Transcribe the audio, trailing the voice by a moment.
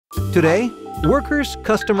Today, workers,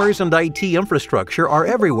 customers, and IT infrastructure are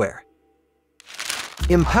everywhere.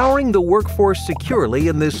 Empowering the workforce securely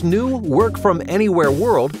in this new work-from-anywhere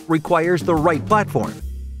world requires the right platform.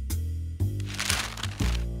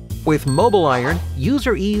 With MobileIron,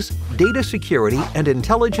 user ease, data security, and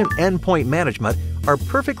intelligent endpoint management are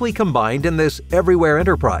perfectly combined in this everywhere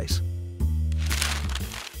enterprise.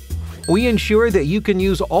 We ensure that you can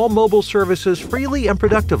use all mobile services freely and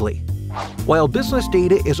productively, while business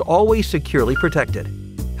data is always securely protected.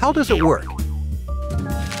 How does it work?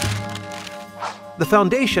 The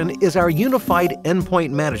foundation is our Unified Endpoint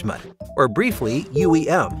Management, or briefly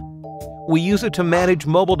UEM. We use it to manage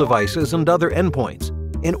mobile devices and other endpoints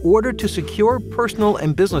in order to secure personal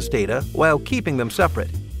and business data while keeping them separate.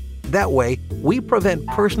 That way, we prevent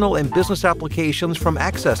personal and business applications from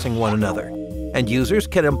accessing one another, and users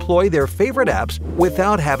can employ their favorite apps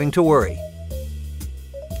without having to worry.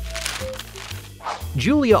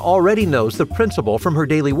 Julia already knows the principle from her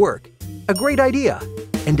daily work. A great idea!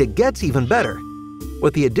 And it gets even better.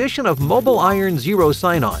 With the addition of MobileIron Zero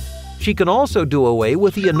Sign-On, she can also do away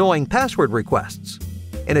with the annoying password requests.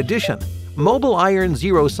 In addition, MobileIron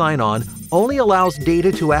Zero Sign-On only allows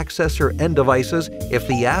data to access her end devices if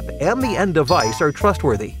the app and the end device are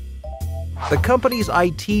trustworthy. The company's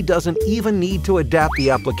IT doesn't even need to adapt the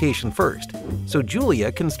application first, so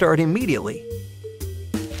Julia can start immediately.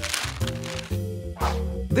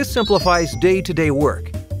 This simplifies day-to-day work.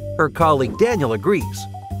 Her colleague Daniel agrees.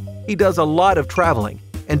 He does a lot of traveling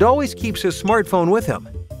and always keeps his smartphone with him.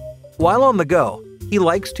 While on the go, he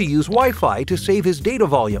likes to use Wi-Fi to save his data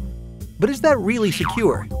volume. But is that really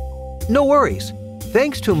secure? No worries.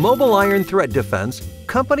 Thanks to MobileIron Threat Defense,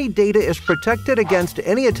 company data is protected against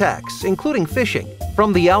any attacks, including phishing,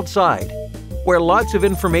 from the outside. Where lots of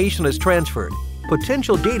information is transferred,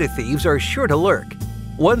 potential data thieves are sure to lurk.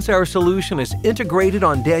 Once our solution is integrated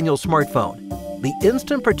on Daniel's smartphone, the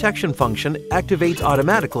Instant Protection function activates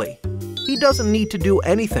automatically. He doesn't need to do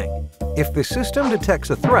anything. If the system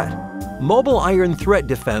detects a threat, MobileIron Threat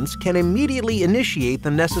Defense can immediately initiate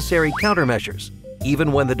the necessary countermeasures,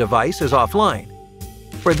 even when the device is offline.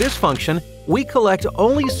 For this function, we collect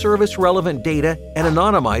only service-relevant data and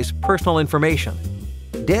anonymize personal information.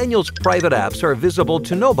 Daniel's private apps are visible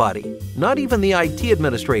to nobody, not even the IT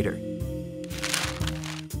administrator.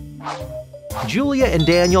 Julia and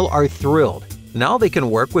Daniel are thrilled. Now they can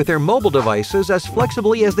work with their mobile devices as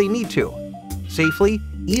flexibly as they need to, safely,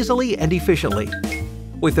 easily, and efficiently,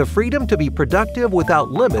 with the freedom to be productive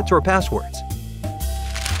without limits or passwords.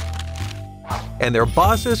 And their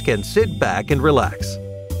bosses can sit back and relax.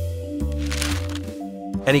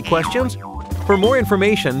 Any questions? For more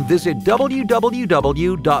information, visit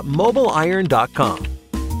www.mobileiron.com.